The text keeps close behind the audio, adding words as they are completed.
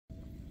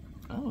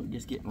Oh,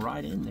 just getting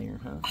right in there,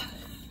 huh?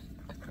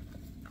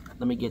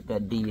 Let me get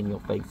that D in your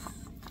face.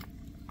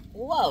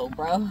 Whoa,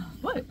 bro.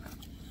 What?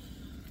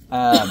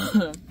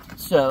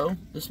 So,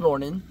 this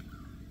morning,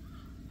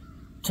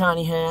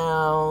 tiny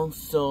house,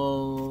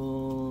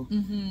 so...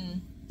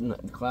 The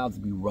clouds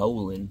be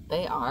rolling.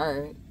 They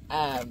are.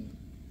 I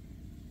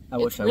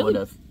wish I would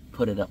have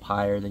put it up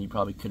higher, then you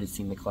probably could have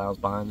seen the clouds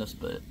behind us,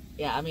 but...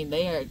 Yeah, I mean,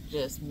 they are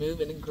just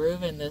moving and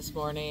grooving this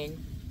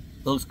morning.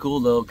 Looks cool,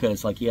 though,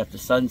 because, like, you have the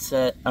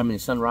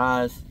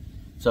sunrise,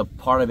 so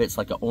part of it's,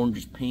 like, an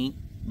orangish pink,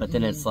 but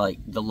then it's, like,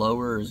 the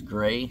lower is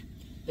gray.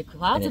 The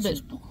clouds have been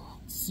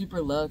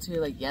super low, too.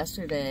 Like,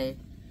 yesterday,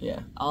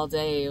 all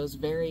day, it was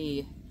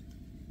very,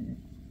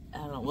 I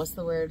don't know, what's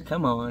the word?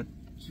 Come on.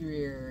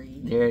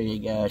 Dreary. There you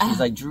go. She's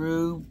like,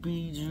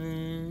 droopy,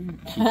 Drew.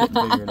 She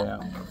couldn't figure it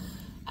out.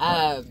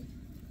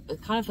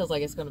 It kind of feels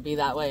like it's going to be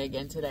that way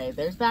again today.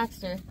 There's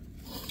Baxter.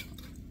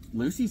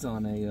 Lucy's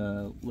on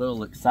a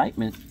little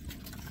excitement.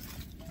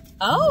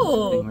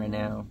 Oh! Thing right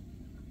now.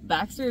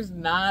 Baxter's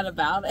not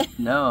about it.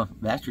 No,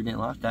 Baxter didn't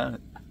like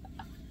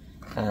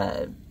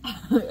that.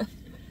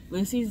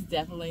 Lucy's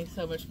definitely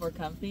so much more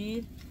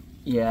comfy.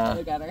 Yeah.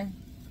 Look at her.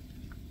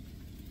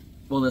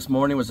 Well, this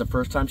morning was the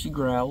first time she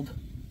growled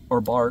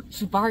or barked.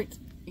 She barked.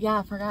 Yeah,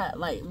 I forgot.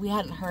 Like, we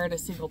hadn't heard a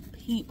single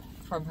peep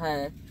from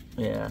her.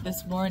 Yeah.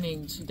 This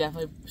morning,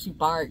 she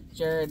barked.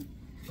 Jared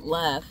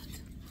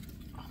left.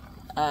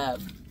 I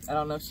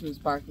don't know if she was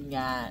barking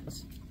at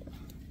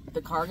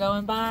the car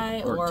going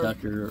by or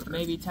Tucker.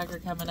 Maybe Tucker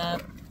coming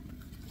up.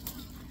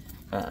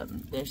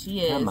 There she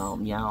is. Come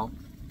on, y'all.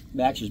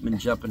 Baxter's been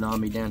jumping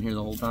on me down here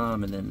the whole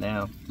time, and then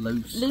now,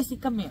 Lucy,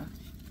 come here.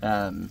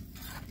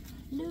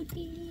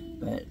 Lucy.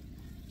 But,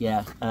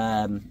 yeah.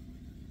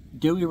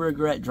 Do we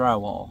regret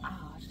drywall?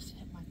 Oh, I just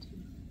hit my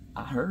tooth.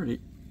 I heard it.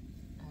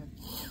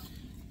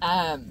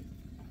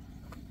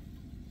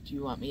 Do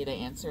you want me to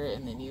answer it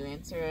and then you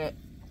answer it?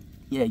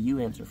 Yeah, you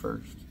answer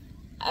first.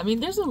 I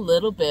mean, there's a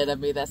little bit of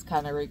me that's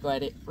kind of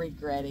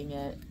regretting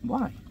it.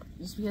 Why?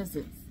 Just because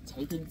it's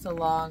taking so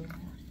long,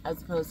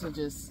 as opposed to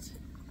just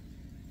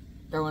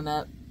throwing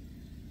up,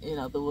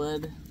 the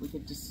wood. We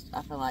could just,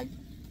 I feel like,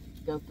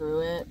 go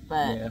through it,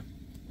 but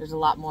there's a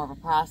lot more of a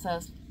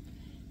process.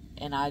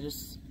 And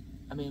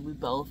we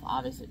both,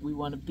 obviously, we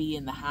want to be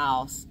in the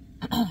house.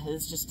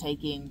 It's just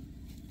taking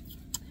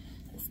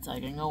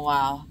a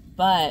while,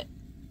 but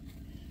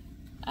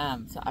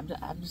so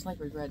I'm just like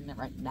regretting it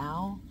right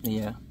now.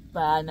 Yeah.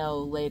 But I know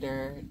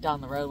later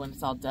down the road when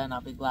it's all done,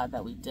 I'll be glad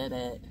that we did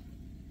it.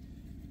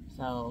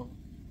 So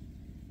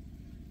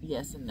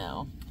yes and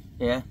no.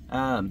 Yeah.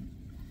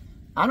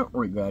 I don't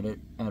regret it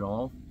at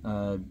all.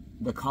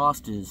 The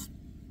cost is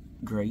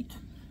great.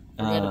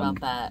 Forget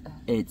about that.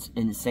 It's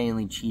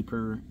insanely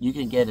cheaper. You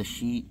can get a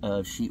sheet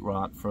of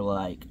sheetrock for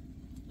like,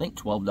 I think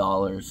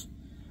 $12.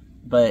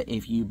 But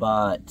if you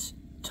bought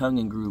tongue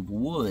and groove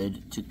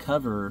wood to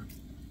cover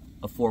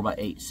a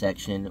 4x8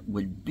 section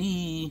would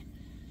be,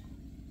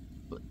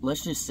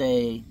 let's just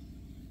say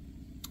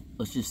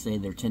they're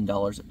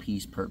 $10 a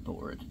piece per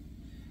board.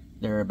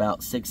 They're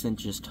about 6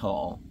 inches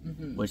tall,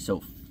 which,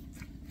 so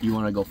you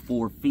want to go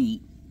 4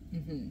 feet,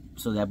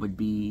 so that would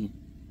be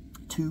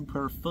 2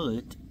 per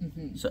foot,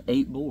 so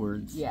 8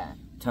 boards,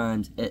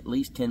 times at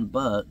least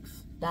 $10.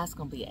 That's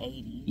gonna be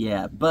 80.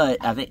 Yeah,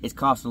 but I think it's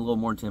costing a little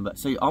more than $10.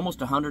 So you're almost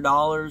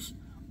 $100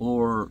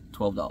 or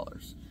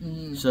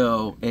 $12.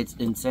 So it's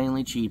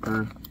insanely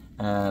cheaper.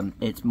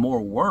 It's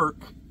more work.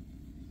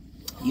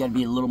 You got to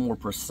be a little more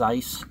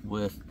precise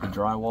with the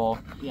drywall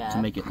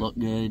to make it look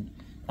good.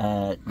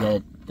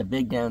 The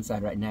big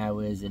downside right now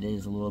is it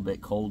is a little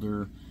bit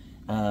colder.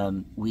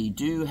 We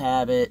do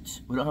have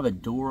it. We don't have a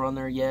door on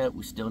there yet.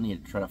 We still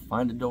need to try to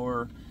find a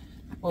door.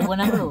 Well,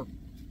 whenever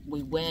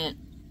we went,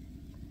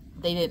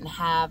 they didn't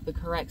have the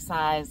correct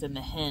size and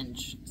the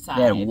hinge side.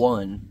 They had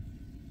one.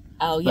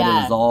 Oh, but it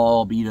was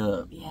all beat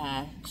up.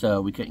 Yeah.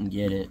 So we couldn't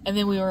get it. And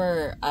then we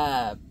were,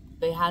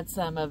 they had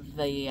some of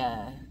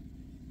the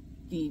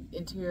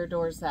interior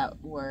doors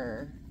that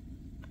were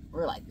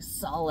like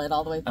solid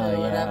all the way through or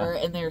whatever.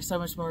 And they were so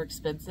much more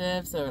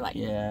expensive. So we're like,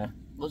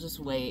 we'll just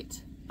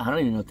wait. I don't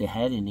even know if they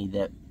had any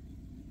that...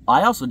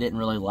 I also didn't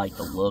really like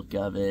the look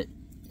of it.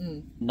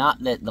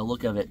 Not that the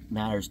look of it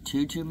matters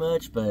too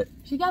much, but...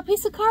 She got a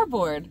piece of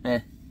cardboard.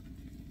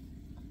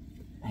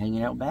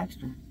 Hanging out with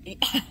Baxter.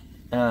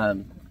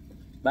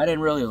 But I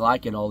didn't really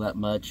like it all that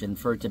much, and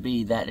for it to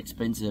be that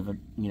expensive,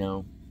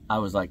 I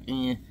was like,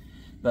 eh.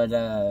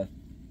 But,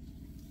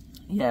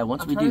 yeah,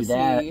 once we do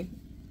that...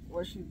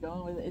 Where she's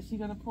going with it. Is she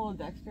going to pull a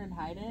Dexter and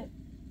hide it?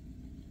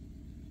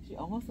 She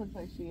almost looks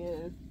like she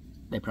is.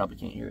 They probably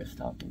can't hear us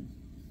talking.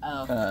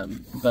 Oh.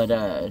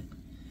 But,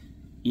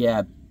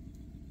 yeah.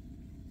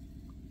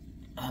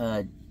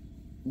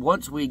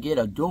 Once we get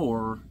a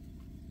door,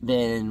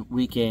 then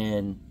we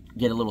can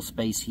get a little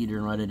space heater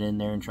and run it in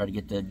there and try to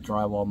get the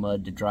drywall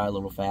mud to dry a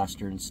little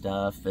faster and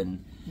stuff.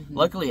 And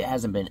luckily it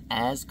hasn't been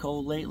as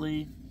cold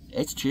lately.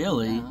 It's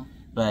chilly,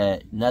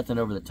 but nothing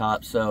over the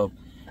top. So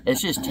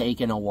it's just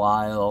taking a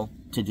while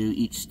to do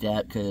each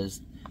step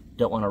because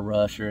don't want to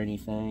rush or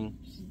anything.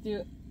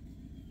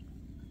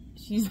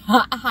 She's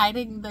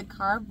hiding the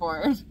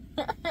cardboard.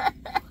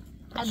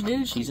 I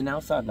knew she's an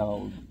outside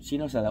dog. She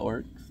knows how that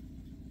works.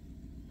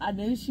 I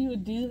knew she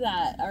would do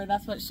that, or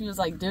that's what she was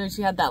like doing.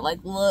 She had that like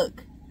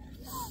look.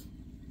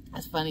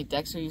 That's funny.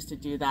 Dexter used to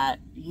do that.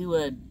 He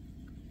would,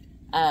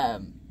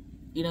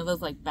 you know,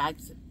 those like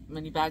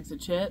mini bags of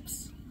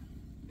chips.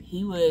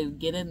 He would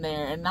get in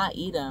there and not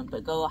eat them,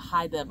 but go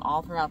hide them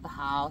all throughout the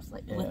house,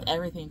 like with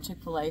everything,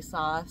 Chick-fil-A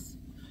sauce.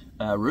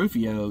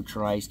 Rufio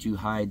tries to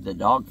hide the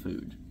dog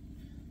food,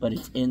 but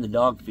it's in the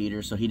dog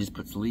feeder, so he just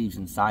puts leaves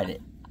inside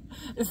it.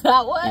 Is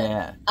that what?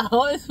 Yeah. I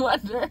always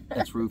wonder.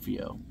 That's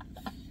Rufio.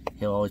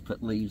 He'll always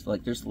put leaves,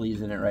 like there's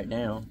leaves in it right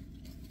now.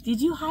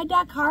 Did you hide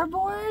that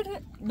cardboard?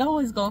 No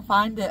one's gonna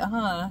find it,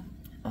 huh?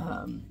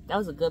 That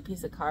was a good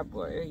piece of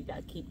cardboard. You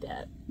gotta keep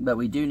that. But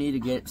we do need to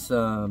get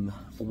some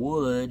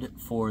wood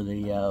for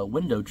the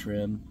window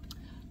trim.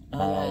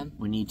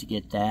 We need to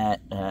get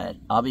that.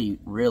 I'll be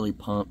really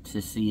pumped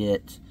to see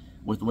it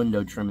with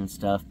window trim and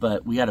stuff.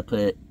 But we got to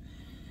put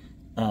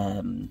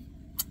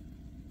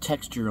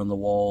texture on the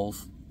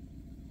walls.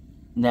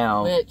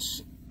 Now,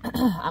 which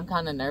I'm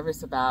kind of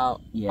nervous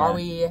about. Yeah. Are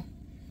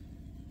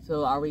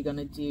we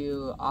gonna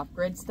do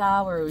off-grid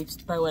style where we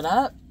just throw it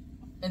up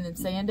and then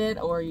sand it,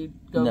 or you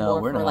go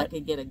more for like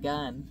get a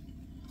gun?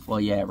 Well,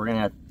 yeah,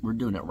 we're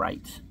doing it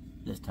right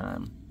this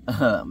time.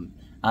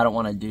 I don't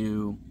want to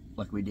do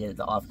like we did at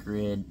the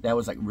off-grid. That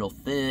was like real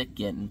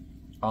thick and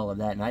all of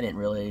that, and I didn't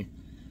really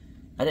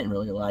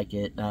like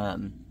it.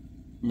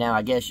 Now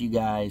I guess you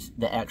guys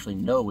that actually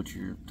know what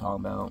you're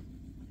talking about.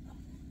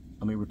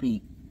 Let me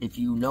repeat: if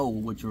you know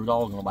what you're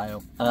talking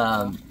about,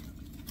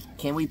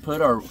 can we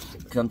put our?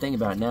 Because I'm thinking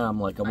about it now. I'm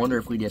like, I wonder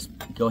if we just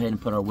go ahead and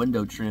put our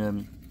window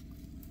trim,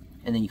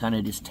 and then you kind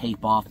of just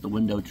tape off the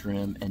window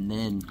trim, and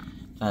then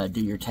do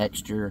your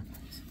texture.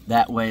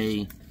 That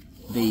way,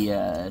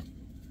 the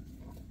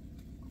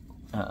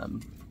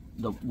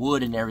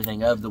wood and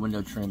everything of the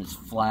window trim is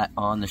flat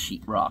on the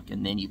sheetrock,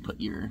 and then you put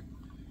your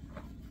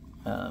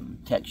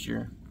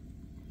texture.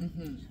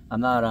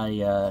 I'm not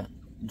a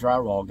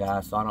drywall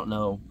guy, so I don't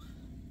know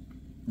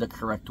the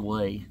correct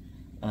way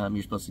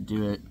you're supposed to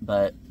do it,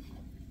 but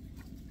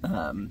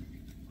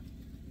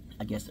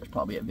I guess there's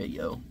probably a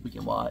video we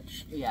can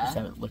watch. Yeah. Just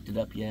haven't looked it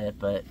up yet,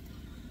 but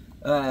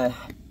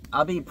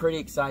I'll be pretty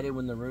excited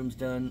when the room's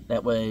done.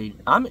 That way,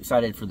 I'm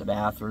excited for the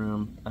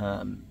bathroom.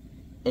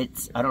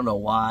 I don't know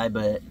why,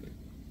 but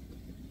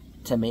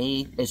to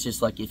me, it's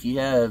just like if you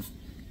have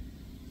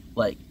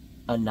like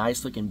a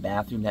nice looking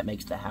bathroom, that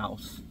makes the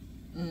house.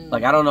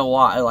 Like, I don't know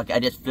why. Like, I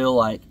just feel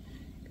like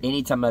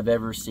anytime I've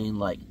ever seen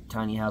like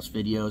tiny house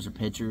videos or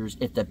pictures,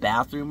 if the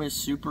bathroom is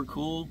super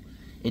cool,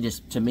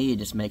 to me, it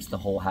just makes the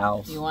whole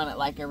house. You want it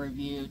like a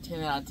review,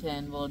 10 out of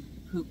 10, we'll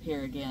poop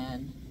here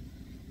again.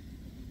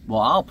 Well,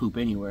 I'll poop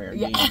anywhere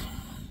again.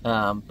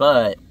 Yeah.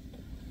 But,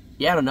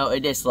 yeah, I don't know.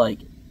 It just like,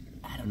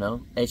 I don't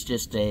know. It's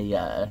just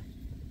I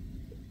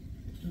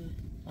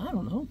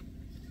don't know.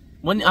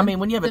 When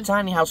you have a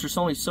tiny house, there's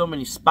only so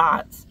many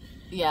spots.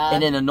 Yeah.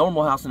 And in a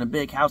normal house and a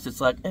big house,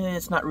 it's like,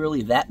 it's not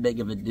really that big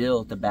of a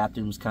deal if the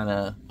bathroom's kind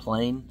of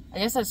plain. I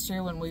guess that's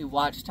true when we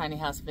watch tiny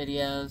house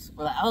videos.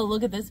 We're like, oh,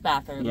 look at this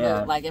bathroom. Yeah.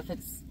 But like,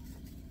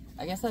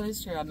 I guess that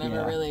is true. I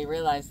never really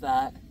realized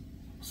that.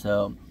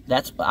 So,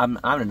 I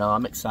don't know,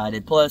 I'm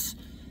excited. Plus,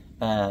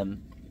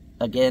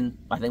 again,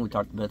 I think we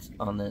talked about this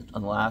on the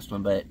last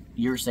one, but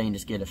you were saying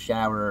just get a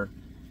shower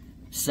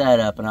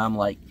set up, and I'm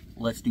like,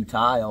 let's do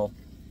tile.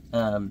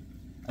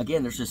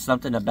 Again, there's just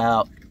something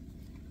about,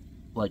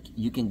 like,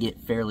 you can get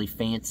fairly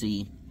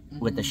fancy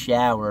with the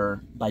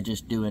shower by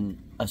just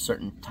doing a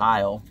certain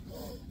tile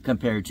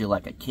compared to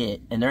like a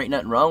kit. And there ain't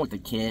nothing wrong with the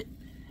kit.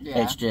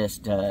 Yeah. It's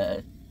just,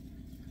 I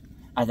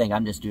think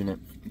I'm just doing it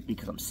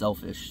because I'm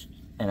selfish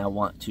and I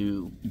want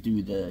to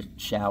do the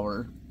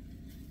shower.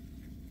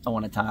 I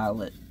want to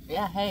tile it.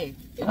 Yeah, hey,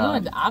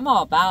 I'm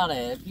all about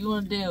it. If you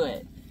want to do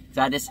it.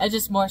 So it's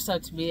just more so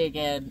to me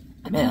again.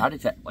 Man, I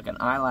just had like an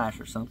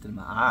eyelash or something in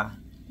my eye.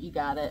 You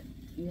got it.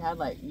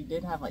 You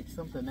did have like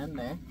something in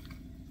there.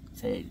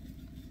 Say,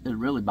 it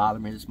really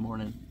bothered me this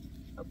morning.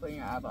 Open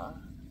your eyeball.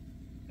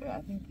 Yeah,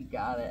 I think you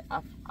got it.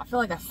 I feel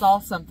like I saw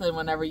something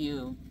whenever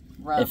you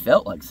rubbed. It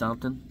felt like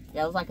something.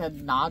 Yeah, it was like a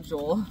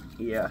nodule.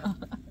 Yeah.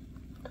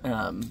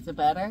 Is it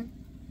better?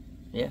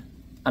 Yeah.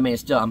 I mean,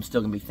 I'm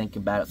still gonna be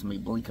thinking about it. It's gonna be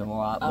blinking a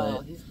lot.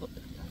 Oh, but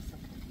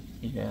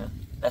yeah,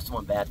 that's the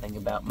one bad thing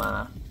about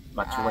my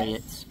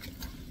Tourette's.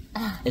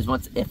 Is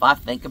if I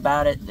think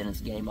about it, then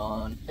it's game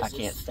on. I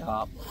can't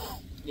stop.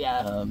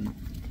 Yeah.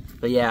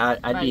 But yeah,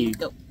 I'd be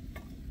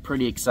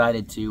pretty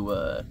excited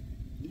to.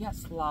 You got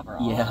slobber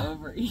all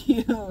over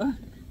you.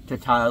 To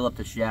tile up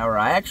the shower.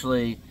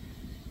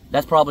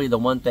 That's probably the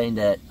one thing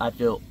that I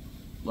feel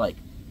like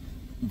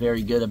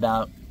very good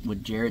about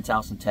with Jared's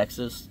house in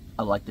Texas.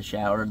 I like the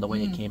shower, the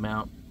way it came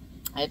out.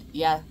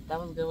 Yeah, that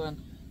was a good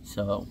one.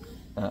 So,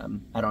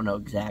 I don't know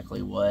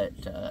exactly what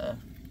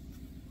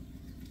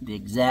the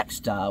exact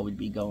style we'd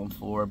be going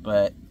for,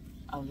 but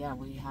Oh yeah,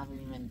 we haven't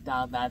even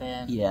dialed that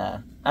in. Yeah.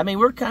 I mean,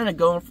 we're kind of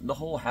going for the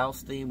whole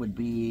house theme would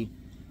be,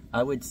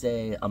 I would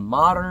say, a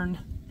modern,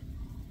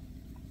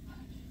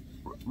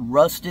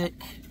 rustic,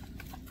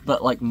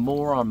 but like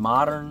more on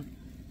modern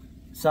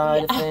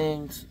side of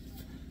things.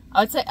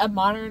 I would say a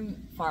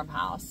modern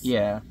farmhouse.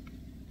 Yeah.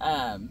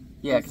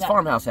 Yeah, because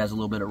farmhouse has a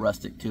little bit of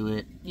rustic to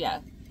it. Yeah.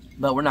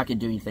 But we're not going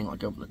to do anything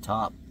like over the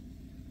top.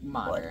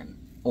 Modern. Like,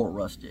 or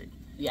rustic.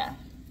 Yeah.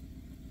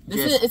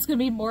 It's going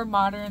to be more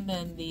modern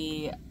than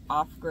the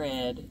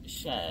off-grid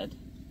shed.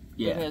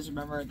 Yeah. Because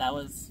remember, that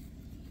was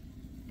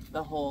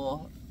the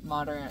whole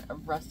modern,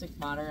 rustic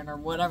modern, or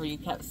whatever you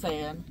kept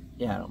saying.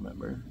 Yeah, I don't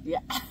remember. Yeah.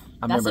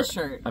 That's a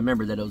shirt. I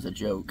remember that it was a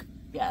joke.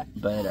 Yeah.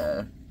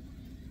 But,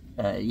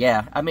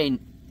 yeah, I mean,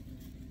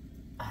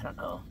 I don't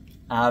know.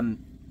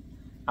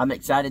 I'm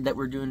excited that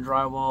we're doing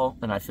drywall,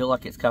 and I feel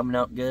like it's coming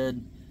out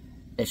good.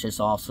 It's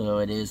just also,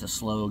 it is a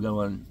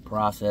slow-going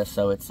process,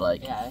 so it's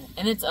like... Yeah,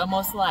 and it's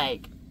almost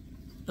like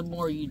the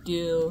more you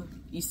do,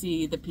 you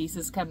see the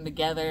pieces come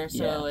together,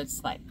 so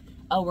it's like,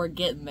 oh, we're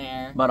getting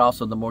there. But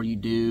also, the more you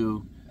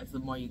do... It's the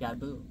more you gotta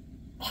boo.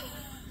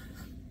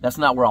 That's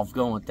not where I was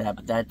going with that,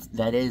 but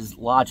that is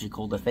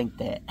logical to think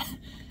that.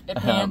 It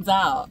pans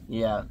out.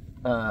 Yeah.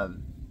 The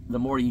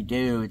more you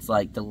do, it's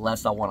like, the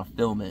less I want to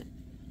film it.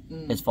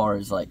 As far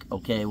as like,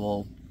 okay,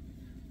 well,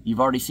 you've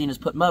already seen us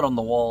put mud on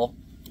the wall.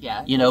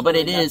 Yeah. You know, but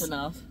it is,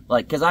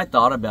 like, because I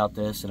thought about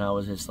this and I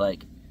was just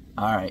like,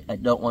 all right, I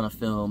don't want to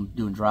film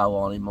doing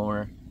drywall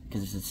anymore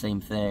because it's the same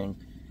thing.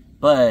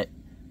 But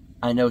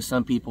I know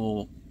some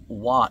people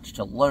watch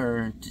to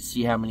learn to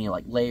see how many,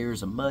 like,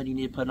 layers of mud you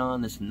need to put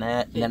on, this and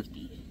that. 50. And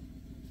then,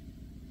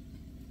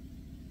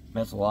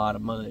 that's a lot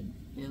of mud.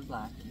 It is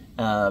like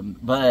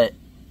but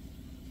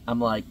I'm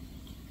like,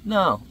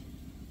 no.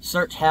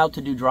 Search how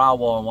to do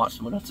drywall and watch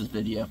someone else's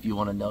video if you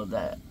want to know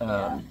that.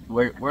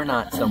 We're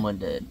not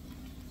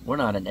we're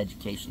not an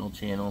educational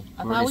channel.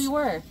 I thought we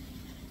were.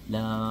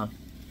 Nah,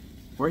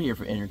 we're here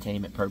for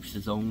entertainment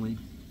purposes only.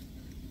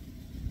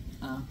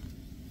 Oh,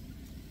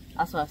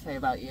 that's what I say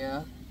about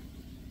you.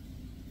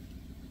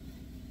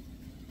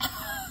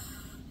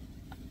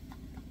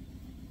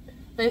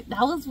 But that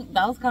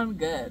was kind of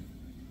good.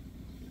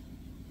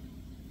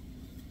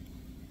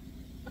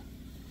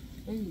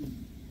 Hey.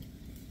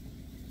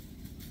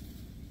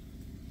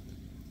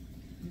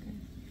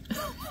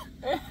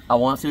 I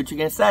want to see what you're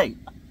going to say.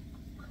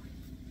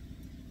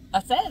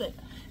 I said it.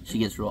 She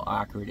gets real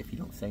awkward if you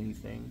don't say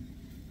anything.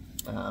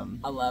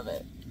 I love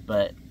it.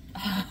 But,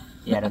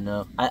 yeah, I don't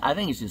know. I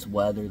think it's just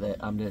weather that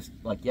I'm just,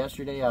 like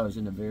yesterday I was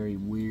in a very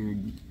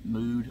weird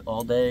mood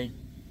all day.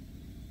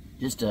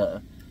 Just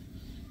I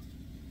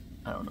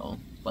don't know,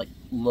 like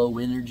low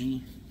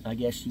energy, I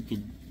guess you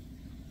could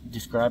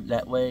describe it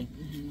that way.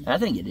 And I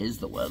think it is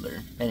the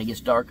weather. And it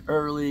gets dark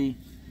early,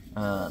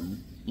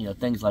 you know,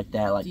 things like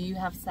that. Like, do you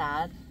have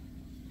sad?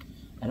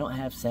 I don't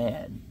have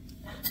sad.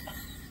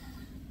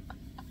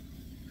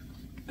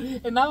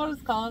 Isn't that what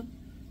it's called?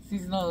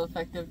 Seasonal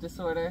affective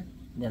disorder?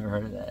 Never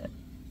heard of that.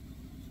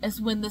 It's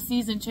when the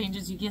season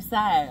changes, you get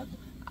sad.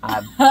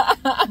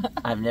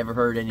 I've never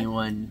heard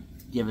anyone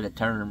give it a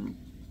term.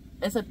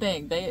 It's a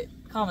thing. They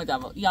comment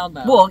down. Y'all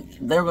know. Well,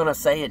 they're gonna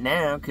say it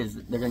now because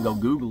they're gonna go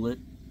Google it.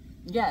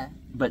 Yeah.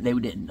 But they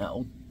didn't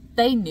know.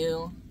 They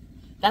knew.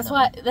 That's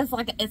why. That's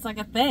like it's like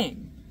a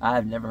thing.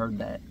 I've never heard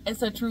that.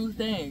 It's a true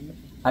thing.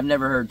 I've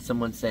never heard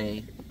someone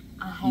say,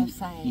 I have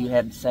sad. You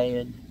have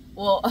sad?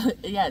 Well,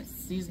 yeah, it's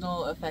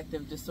seasonal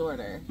affective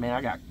disorder. Man,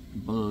 I got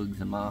bugs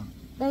in my...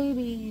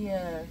 Baby.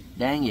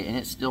 Dang it, and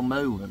it's still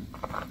moving.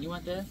 You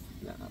want this?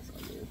 No, that's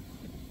not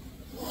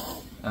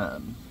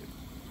good.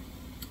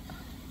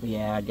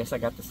 Yeah, I guess I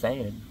got the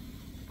sad.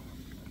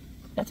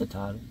 That's a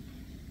title.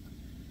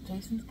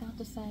 Jason's got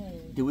the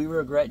sad. Do we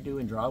regret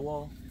doing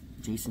drywall?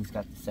 Jason's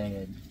got the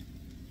sad.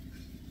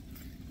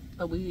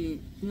 But we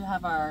do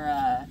have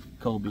our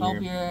cold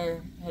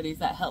beer hoodies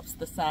that helps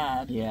the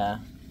sad. Yeah,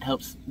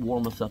 helps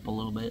warm us up a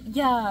little bit.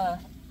 Yeah.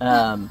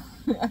 But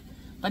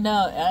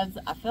no,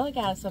 I feel like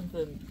it has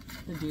something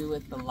to do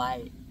with the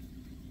light.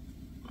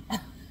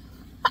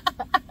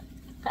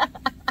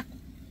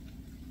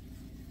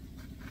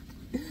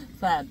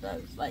 Sad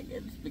does. Like,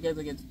 it's because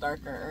it gets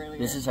darker earlier.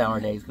 This is how our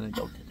day is going to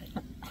go today.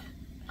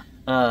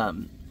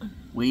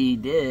 We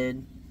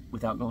did,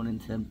 without going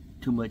into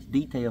too much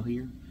detail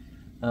here,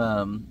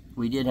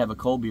 we did have a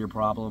cold beer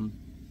problem,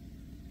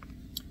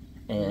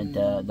 and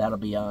that'll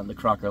be on the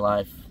Crocker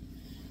Life.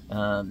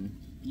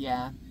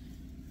 Yeah.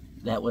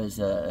 That was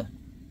a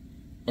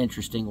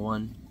interesting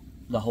one,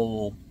 the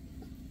whole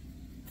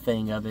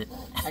thing of it.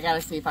 I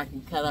gotta see if I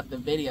can cut up the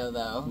video,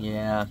 though.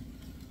 Yeah.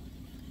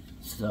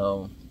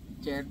 So...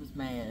 Jared was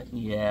mad.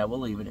 Yeah,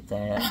 we'll leave it at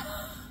that.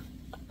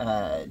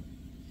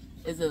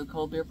 Is it a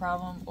cold beer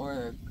problem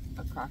or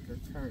a Crocker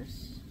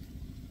curse?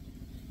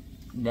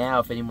 Now,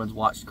 if anyone's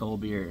watched cold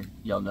beer,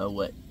 y'all know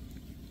what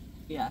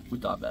we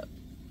thought about.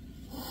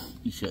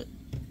 You should,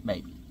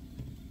 maybe.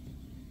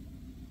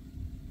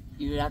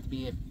 You would have to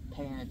be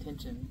paying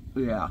attention.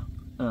 Yeah.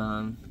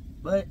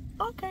 But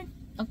okay.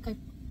 Okay.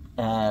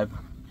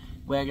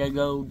 we gotta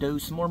go do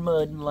some more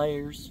mud and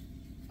layers.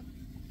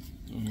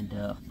 And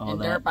all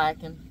and that. dirt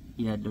biking.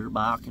 Yeah, dirt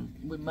biking.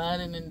 We're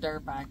mudding and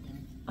dirt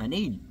biking. I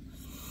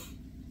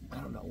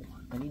don't know.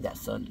 I need that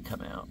sun to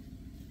come out.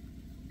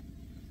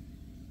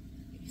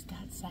 He's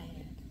got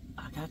sand.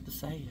 I got to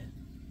say it.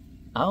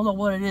 I don't know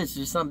what it is. It's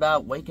just something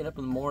about waking up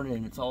in the morning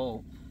and it's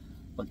all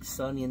like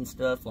sunny and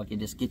stuff. Like it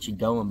just gets you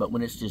going. But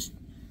when it's just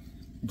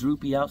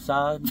droopy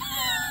outside,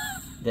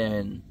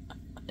 then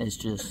it's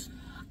just.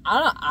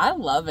 I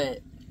love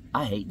it.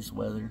 I hate this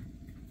weather.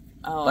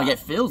 Oh, like it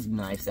feels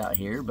nice out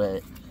here,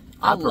 but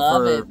I prefer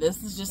love it.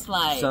 This is just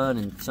like sun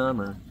and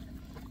summer.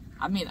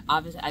 I mean,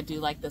 obviously, I do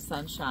like the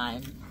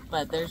sunshine,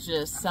 but there's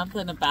just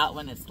something about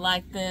when it's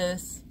like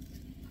this.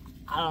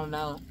 I don't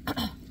know.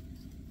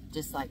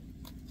 Just like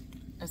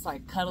it's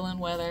like cuddling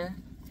weather.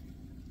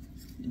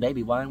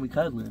 Baby, why aren't we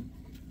cuddling?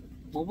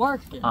 We're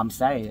working. I'm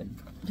saying.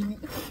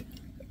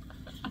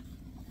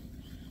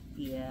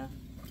 Yeah.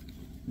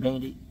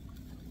 Bandy.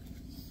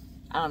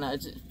 I don't know.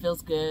 It just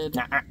feels good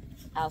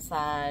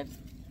outside.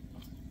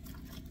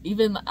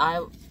 Even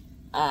I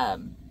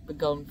been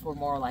going for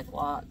more like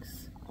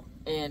walks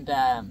and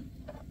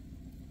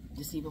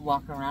just even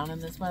walking around in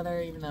this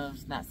weather, even though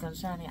it's not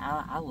sunshiny.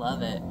 I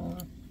love it.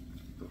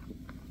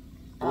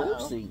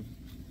 Lucy.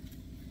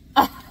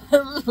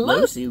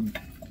 Lucy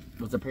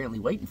was apparently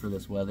waiting for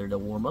this weather to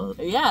warm up.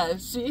 Yeah,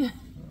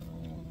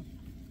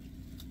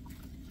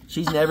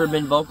 She's never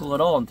been vocal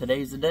at all, and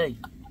today's the day.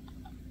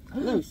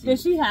 Lucy. Did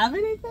she have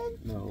anything?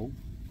 No.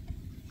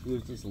 She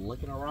was just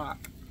licking a rock.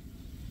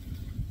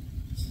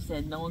 She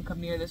said, "No one come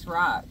near this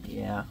rock."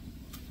 Yeah.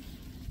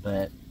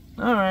 But,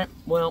 alright.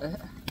 Well,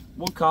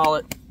 we'll call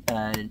it.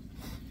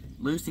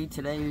 Lucy,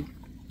 today,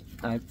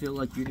 I feel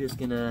like you're just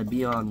going to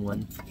be on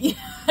one.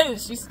 Yeah,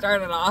 she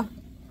started off.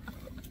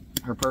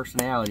 Her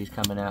personality's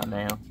coming out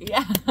now.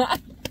 Yeah.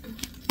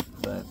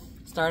 But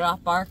started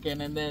off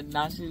barking, and then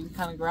now she's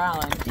kind of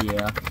growling.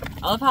 Yeah.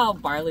 I love how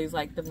Barley's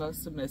like the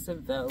most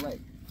submissive, though. Like,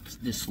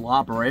 just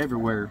slobber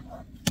everywhere.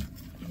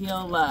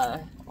 He'll,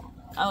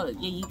 oh,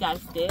 yeah, you got a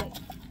stick.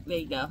 There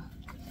you go.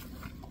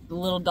 The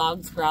little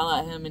dogs growl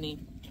at him, and he...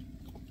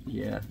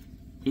 Yeah.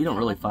 He don't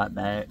really fight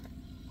back.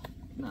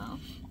 No.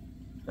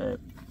 But,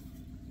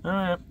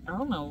 alright. I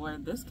don't know where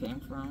this came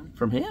from.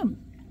 From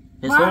him.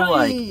 His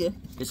Barley! whole,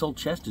 his whole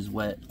chest is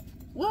wet.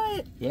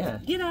 What? Yeah.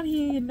 Get out of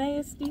here, you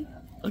nasty.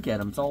 Look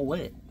at him, it's all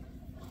wet.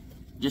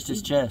 Just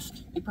his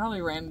chest. He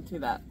probably ran into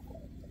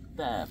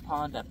the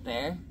pond up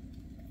there.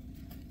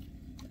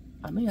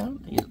 I mean, I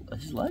don't think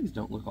his legs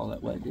don't look all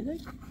that wet, do they?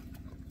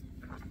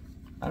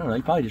 I don't know,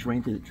 he probably just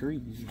ran through the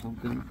trees or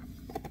something.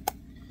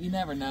 You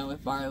never know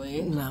with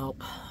Barley.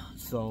 Nope.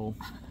 So,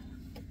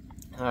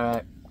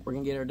 alright, we're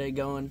gonna get our day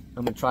going.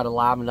 I'm gonna try to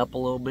liven up a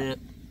little bit.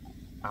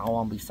 I don't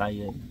want to be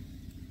sad.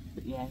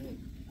 But yeah,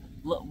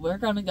 look, we're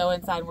gonna go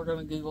inside and we're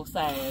gonna Google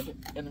sad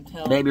and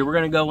until... Baby, we're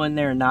gonna go in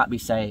there and not be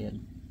sad.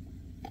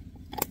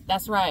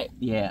 That's right.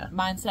 Yeah.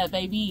 Mindset,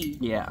 baby.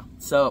 Yeah.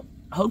 So,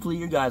 hopefully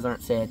you guys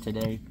aren't sad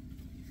today.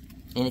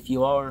 And if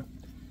you are,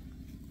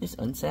 just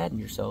unsadden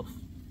yourself.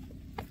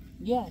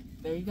 Yeah,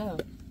 there you go.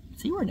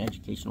 See, we're an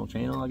educational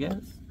channel, I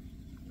guess.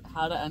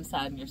 How to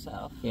unsadden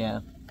yourself.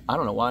 Yeah. I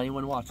don't know why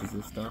anyone watches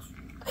this stuff.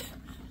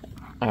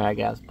 Alright,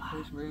 guys. Bye.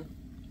 Who's Rue?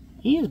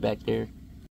 He is back there.